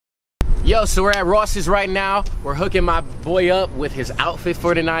Yo, so we're at Ross's right now. We're hooking my boy up with his outfit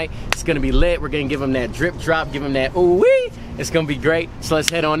for tonight. It's gonna be lit. We're gonna give him that drip drop, give him that ooh-wee. It's gonna be great. So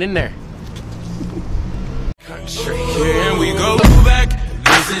let's head on in there. Here we go back.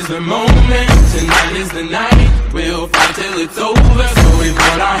 This is the moment. Tonight is the night. We'll fight till it's over. So we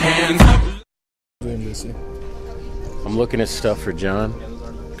put our hands up. I'm looking at stuff for John,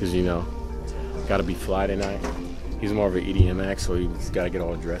 because you know, gotta be fly tonight. He's more of an EDM act, so he's gotta get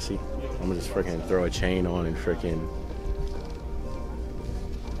all dressy. I'm gonna just freaking throw a chain on and freaking.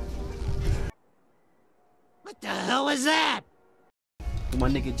 What the hell was that? My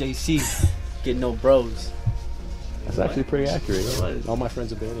nigga JC getting no bros. That's actually pretty accurate. All my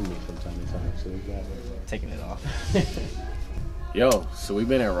friends abandon me from time to time, so we got taking it off. Yo, so we've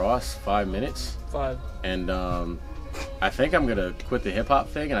been at Ross 5 minutes. 5. And I think I'm gonna quit the hip hop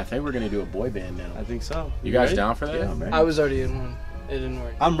thing, and I think we're gonna do a boy band now. I think so. You guys down for that? Yeah, I'm ready. I was already in one. It didn't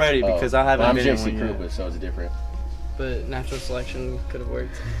work. I'm ready because I haven't been in JC one yet. Kroupa, so it's different. But natural selection could have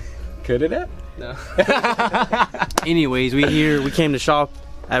worked. Could it have? No. Anyways, we came to shop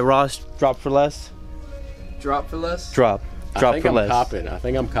at Ross. Drop for less. Drop for less? Drop I think for I'm less. copping. I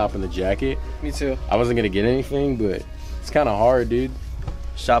think I'm copping the jacket. Me too. I wasn't gonna get anything, but it's kind of hard, dude.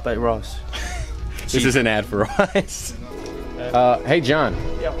 Shop at Ross. This is an ad for Ross. Hey, John.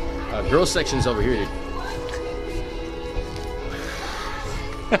 Yeah. Girls section's over here, dude.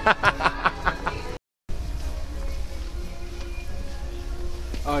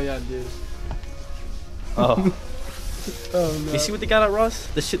 Oh yeah, dude. Oh. Oh no. You see what they got at Ross?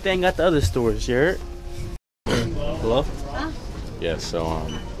 The shit they ain't got the other stores, you heard? Hello? Yeah, so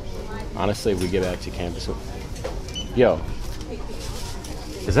honestly, if we get back to campus, yo,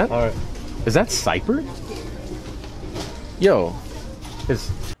 is that Cyper? Yo,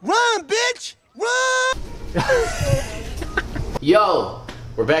 Run, bitch! Run! Yo,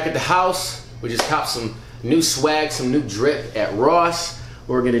 we're back at the house. We just copped some new swag, some new drip at Ross.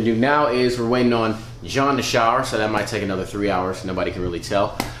 What we're gonna do now is we're waiting on John to shower, so that might take another 3 hours. Nobody can really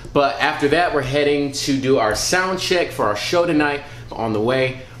tell. But after that, we're heading to do our sound check for our show tonight. On the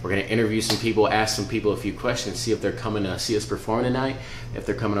way, we're gonna interview some people, ask some people a few questions, see if they're coming to see us perform tonight, if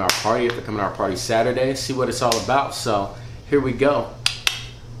they're coming to our party, if they're coming to our party Saturday, see what it's all about. So here we go.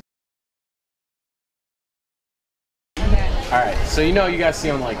 All right, so you know, you guys see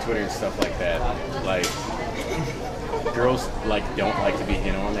on like Twitter and stuff like that, like girls like don't like to be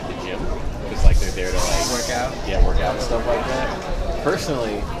hit on at the gym because like they're there to like work out and stuff like that.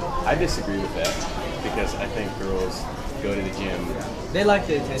 Personally, I disagree with that because I think girls go to the gym. They like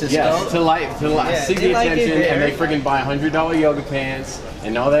the attention. Yes, to seek the attention, and they freaking buy $100 yoga pants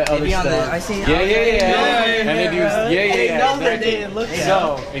and all that other stuff. And they do, exactly.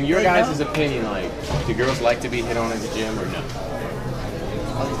 So, in your guys' opinion, like, do girls like to be hit on at the gym or no?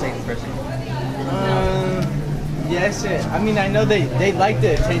 I'll just take the person. Yes, I mean, I know they like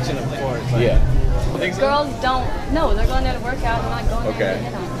the attention, of course. Like, Yeah. Girls don't. No, they're going there to work out and not going there to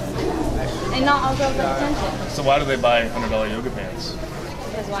hit on. And not all girls like attention. So why do they buy $100 yoga pants?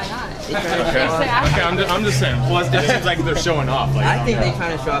 Because why not? Okay, I'm just saying. Well, it seems like they're showing off. Like, I think they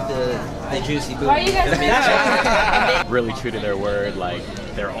trying to show off the juicy booty. Why are you guys really true to their word, like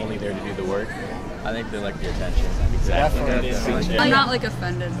they're only there to do the work. I think they like the attention. Exactly. I'm not like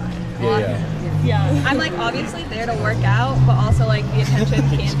offended by it. Yeah. I'm like obviously there to work out, but also like the attention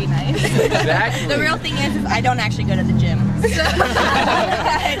can be nice. Exactly. The real thing is I don't actually go to the gym. So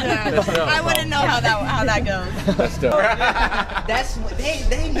I wouldn't know how that goes. That's dope. That's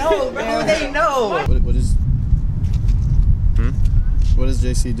they know, bro. They know. What is? What is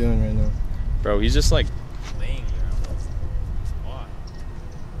JC doing right now? Bro, he's just like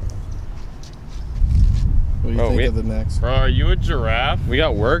What do you think of the Max? Bro, are you a giraffe? We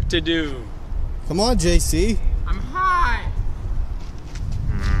got work to do. Come on, JC. I'm hot.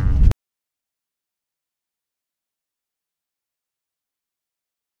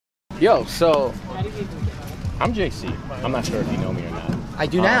 Yo, so I'm JC. I'm not sure if you know me or not. I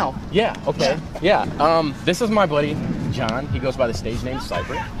do now. Yeah. Okay. Yeah. This is my buddy John. He goes by the stage name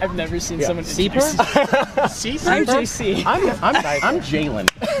Cyper. I've never seen someone Seeper? I'm JC. I'm Jalen.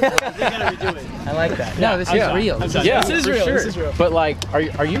 I like that. No, this is real. Yeah, This is for real. sure. This is real. But like,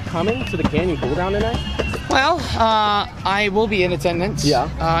 are you coming to the Canyon Cool Down tonight? Well, I will be in attendance.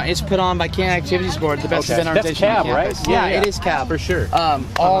 Yeah. It's put on by Can Activities Board, the best event That's organization CAB, on campus. right? Yeah, it is CAB. For sure.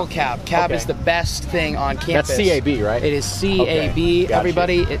 All CAB. CAB Okay. is the best thing on campus. That's CAB, right? It is CAB. Okay. Gotcha.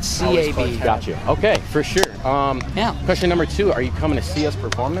 Everybody, it's CAB. Gotcha. Okay, for sure. Yeah. Question number 2: are you coming to see us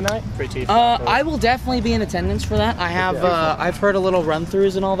perform tonight? I will definitely be in attendance for that. I have I've heard a little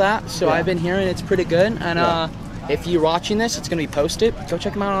run-throughs and all that, so I've been hearing it's pretty good. And if you're watching this, it's gonna be posted. Go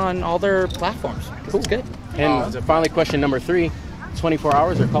check them out on all their platforms. Cool. It's good. And finally, question number 3: 24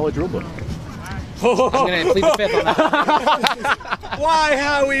 hours or college rulebook? I'm gonna plead the fifth on that. Why,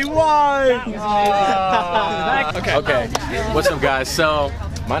 Howie? Why? Okay. What's up, guys? So,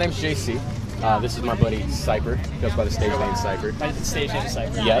 my name's JC. This is my buddy Cypher. He goes by the stage name Cypher. My stage name is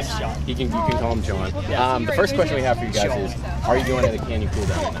Cypher. Yes. You can call him John. The first question we have for you guys is: are you going to the Can You Cool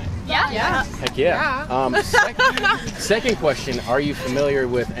Down tonight? Yeah. Heck yeah. Second question: are you familiar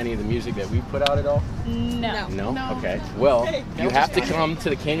with any of the music that we put out at all? No. No? Okay. Well, you have to come to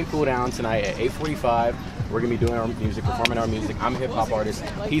the Can You Cool Down tonight at 8:45. We're going to be doing our music, performing our music. I'm a hip-hop artist.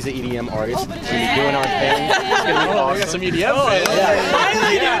 He's an EDM artist. We're going to be doing our thing. It's going to be awesome. We got some EDM fans.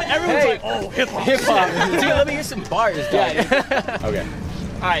 Yeah. Everyone's like, oh, hip-hop. Hip-hop. Dude, let me hear some bars. Okay.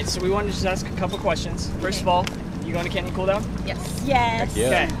 All right, so we wanted to just ask a couple questions. First of all, you going to Can You Cool Down? Yes. Yes. Yeah.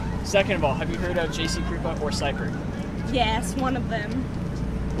 Okay. Second of all, have you heard of JC Kroupa or Cypher? Yes, one of them.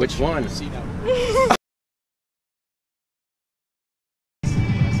 Which one?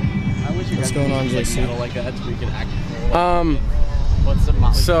 What's going on, JC?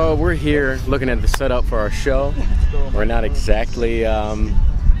 So we're here looking at the setup for our show. We're not exactly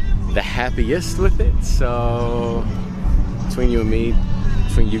the happiest with it. So between you and me,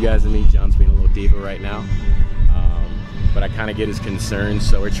 between you guys and me, John's being a little diva right now. But I kind of get his concerns.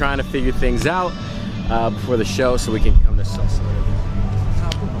 So we're trying to figure things out before the show so we can come to some sort of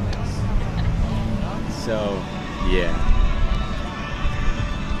compromise. So, yeah.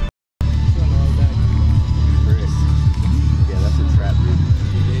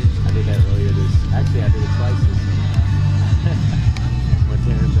 Actually, I did it twice this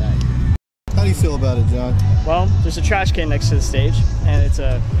How do you feel about it, John? Well, there's a trash can next to the stage, and it's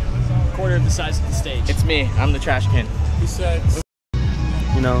a quarter of the size of the stage. It's me. I'm the trash can. He said.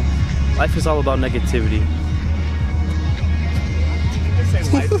 You know, life is all about negativity.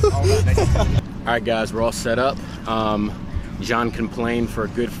 Alright guys, we're all set up. John complained for a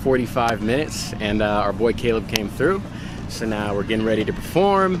good 45 minutes and our boy Caleb came through. So now we're getting ready to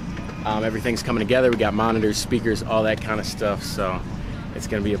perform. Everything's coming together. We got monitors, speakers, all that kind of stuff. So it's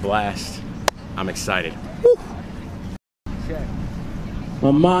gonna be a blast. I'm excited. Woo. Okay.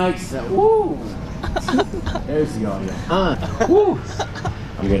 My mic's woo. There's the audio. Woo.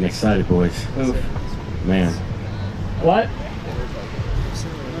 I'm getting excited, boys. Oof. Man. What?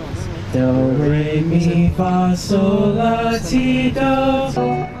 Do, re, mi, fa, sol, la, ti, do.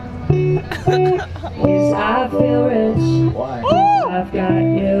 Yes, I feel rich. Why? I've got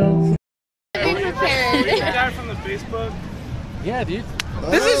you. Be prepared. The guy from the Facebook. Yeah, dude.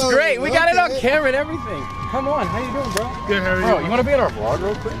 This is great. We got it on camera and everything. Come on, how you doing, bro? Good, how are you? Bro, you want to be in our vlog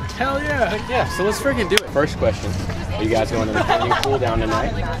real quick? Hell yeah. Heck yeah, so let's freaking do it. First question. Are you guys going to the Can You Cool Down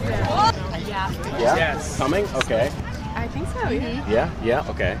tonight? Yeah. Yeah? Yes. Coming? Okay. I think so. Yeah,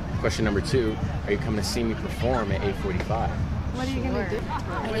 okay. Question number 2. Are you coming to see me perform at 8:45? What are you gonna do?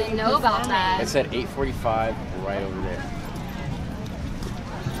 I didn't know about that. It said 8:45 right over there.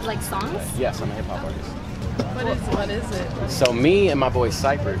 Like songs? Yes, I'm a hip hop artist. What is it? So me and my boy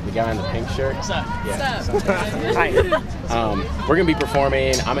Cypher, the guy in the pink shirt. What's up? Yeah. What's up? Hi. We're gonna be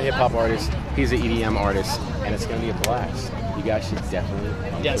performing. I'm a hip hop artist. He's an EDM artist, and it's gonna be a blast. You guys should definitely.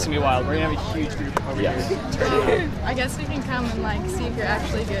 Yeah, it's gonna be wild. We're gonna have a huge group over here. I guess we can come and like see if you're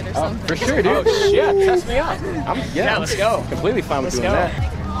actually good or Oh, something. for sure, dude. Yeah, test me out. Yeah, let's go. Completely fine with Let's doing go. that.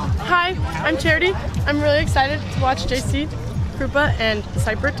 Hi, I'm Charity. I'm really excited to watch JC Kroupa and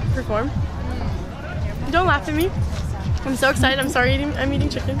Cypher perform. Don't laugh at me. I'm so excited. I'm sorry I'm eating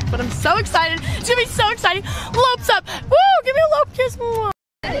chicken, but I'm so excited. It's gonna be so exciting. Lopes up. Woo! Give me a lope kiss. Mwah.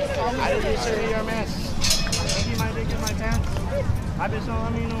 I didn't say your mess. Maybe my dick in my pants. I just don't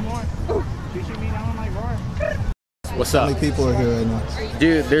let me no more. You should be down like roar. What's up? How many people are here right now?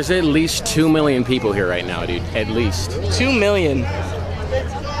 Dude, there's at least 2 million people here right now, dude. At least. 2 million.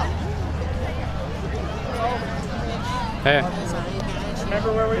 Hey.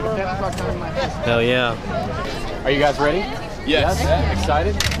 Remember where we were? Hell yeah. Are you guys ready? Yes.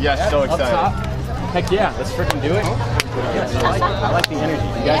 Excited? Yes, so excited. Up top? Heck yeah, let's freaking do it. Yes, I like the energy.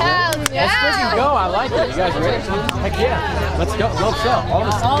 You guys ready? Yeah. Let's freaking go. I like it. You guys ready? Heck yeah. Let's go. Let's go. All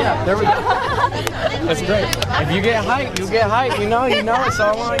this. Yeah, there we go. That's great. If you get hyped, you get hyped. You know, it's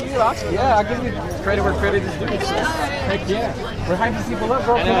all on you. I'll give you credit where credit is due. So, heck yeah. We're hyping people up,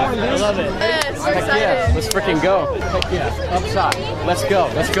 bro. Come on, dude. I love it. Yes, so Heck excited. yeah. Let's freaking go. Heck yeah. Up top. Let's go.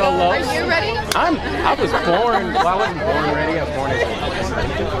 Let's go, Lo. Are you ready? I was born. Well, I wasn't born ready. I was born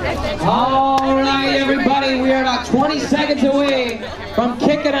as All right, everybody, we are about 20 seconds away from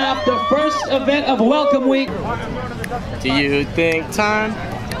kicking off the first event of Welcome Week. Do you think time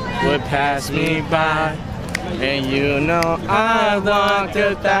would pass me by And you know I've walked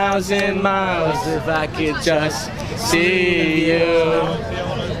 1,000 miles if I could just see you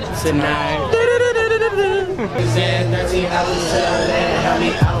tonight. Zen 13 hours help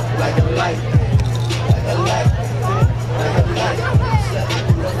me out like a light. Like a light. Like a light.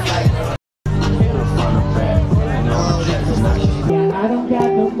 I don't got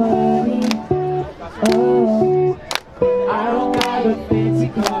no money. Oh, I don't got a fancy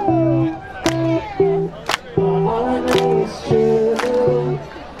car. All I know is true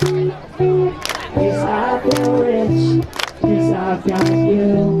is I feel rich, cause I've got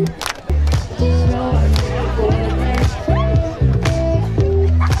you. Just know I'm here for the next.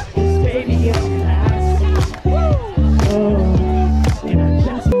 Cause baby I'm classy. Oh, and I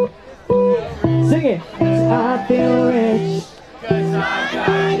just sing it. Cause I feel rich, cause I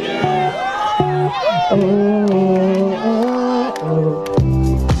got you. Oh, oh, oh.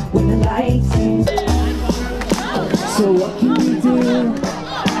 When the lights in. So what can we do?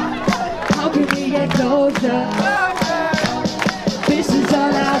 How can we get closer? This is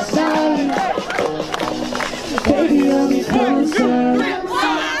all outside. Baby, hold me closer.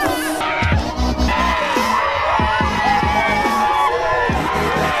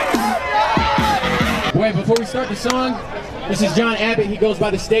 Wait, before we start the song, this is John Abbott. He goes by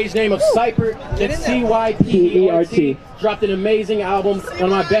the stage name of Cypert. That's C-Y-P-E-R-T. Dropped an amazing album, one of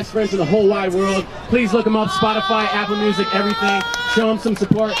my best friends in the whole wide world. Please look him up, Spotify, Apple Music, everything. Show him some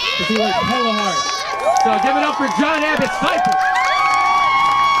support because he works hella hard. So give it up for John Abbott, Cypert.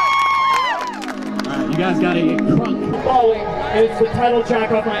 All right, you guys gotta get crunk. Falling, and it's the title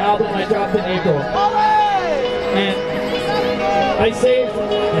track off my album I dropped in April. And I saved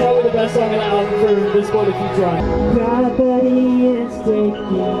probably the best song on the album for this boy to keep drawing. Gravity is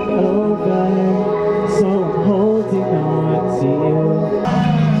taking over, so I'm holding on to you.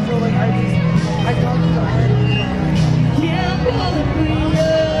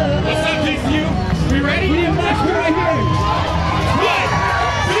 What's up, DCU? We ready? We need a match right here. 1,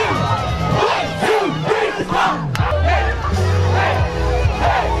 2, 1, 2, 3, 4. Hey, hey,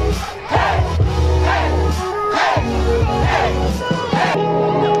 hey, hey, hey, hey.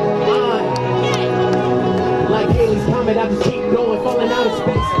 Like Haley's Comet, I just keep going, falling out of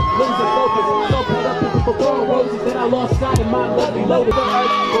space, losing focus, so caught up in people throwing roses that I lost sight of my lovely loaded earth.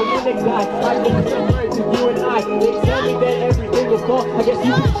 But when they die, I look at them birds and you and I, they tell me that everything will fall. I guess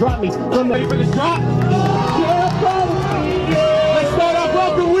you just drop me from the... Ready for this drop? Let's start off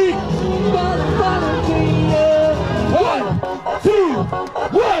welcome week. 1, 2,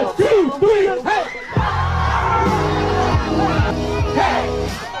 1, 2, 3, hey! Hey,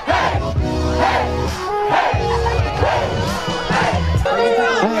 hey, hey,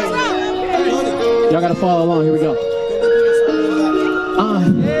 Y'all gotta follow along, here we go.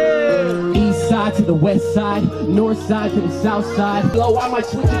 East side to the west side, north side to the south side. Low, I might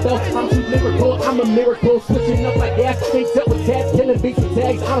switch it though, I'm too lyrical, I'm a miracle. Switching up like gas, ain't up with tabs, killing beats with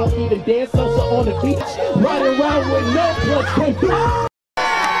tags. I don't even dance, salsa on the beach, riding around with no clutch.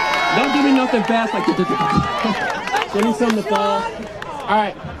 Don't give me nothing fast like give me something to follow.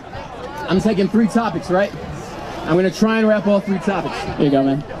 Alright, I'm taking 3 topics, right? I'm gonna try and wrap all 3 topics. Here you go,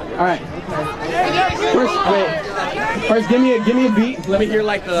 man. Alright. First, give me a beat. Let me hear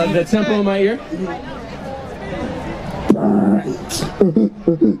like the tempo in my ear.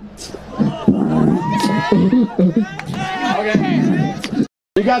 Okay.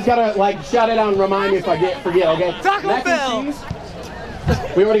 You guys gotta like shout it out and remind me if I forget, okay? Taco Bell!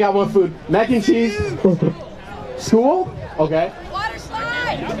 We already got one food. Mac and cheese. School? Okay. Water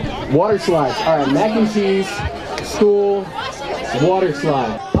slide. Water slides. Alright, mac and cheese, school, water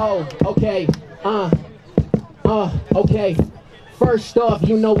slide. Oh, okay. Okay. First off,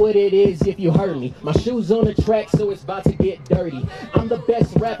 you know what it is if you heard me. My shoes on the track, so it's about to get dirty. I'm the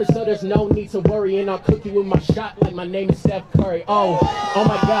best rapper, so there's no need to worry. And I'll cook you with my shot like my name is Steph Curry. Oh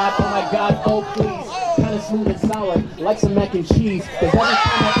my God, oh please. Kinda smooth and sour, like some mac and cheese. Cause every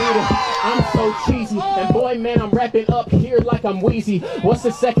time I eat it, I'm so cheesy. And boy, man, I'm wrapping up here like I'm wheezy. What's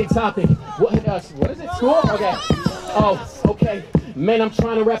the second topic? What is it? School? Okay. Oh, okay. Man, I'm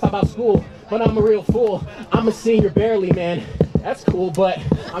trying to rap about school, but I'm a real fool. I'm a senior barely, man. That's cool, but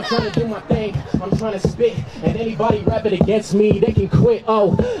I'm trying to do my thing. I'm trying to spit, and anybody rapping against me, they can quit.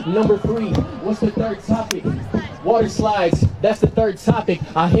 Oh, number 3. What's the third topic? Water slides. That's the third topic.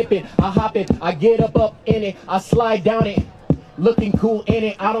 I hip it, I hop it, I get up in it, I slide down it. Looking cool in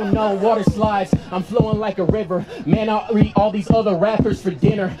it, I don't know, water slides. I'm flowing like a river. Man, I'll eat all these other rappers for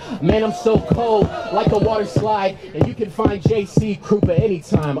dinner. Man, I'm so cold, like a water slide. And you can find JC Kroupa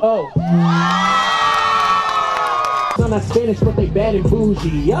anytime. Oh. I'm not Spanish, but they bad and bougie.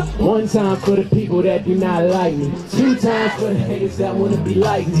 Yup. 1 time for the people that do not like me. 2 times for the haters that wanna be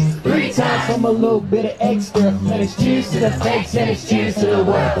like me. 3 times from a little bit of extra. And it's cheers to the fakes and it's cheers to the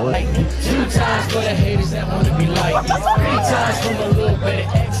world. Like 2 times for the haters that wanna be like me. 3 times from a little bit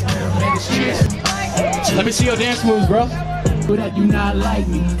of extra. And it's cheers. Let me see your dance moves, bro. That do not like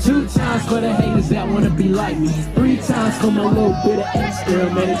me. 2 times for the haters that wanna be like me. 3 times from a little bit of extra.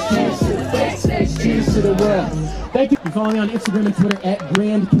 Man, it's cheers to the fakes and it's cheers to the world. Thank you for following me on Instagram and Twitter at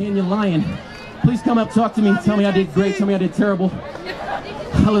Grand Canyon Lion. Please come up, talk to me, tell me I did great, tell me I did terrible.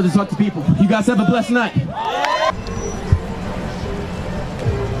 I love to talk to people. You guys have a blessed night. Am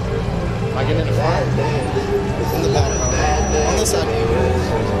I getting in the front? In the back. On this side.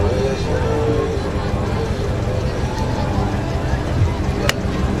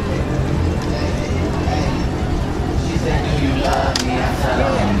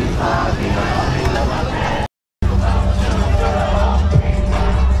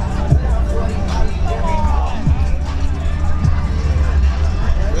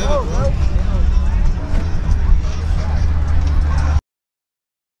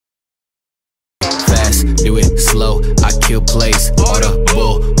 Do it slow, I kill plays.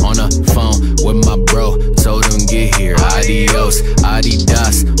 Audible on the phone with my bro. Told him get here, adios,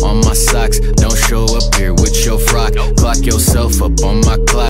 Adidas on my socks. Don't show up here with your frock. Clock yourself up on my clock.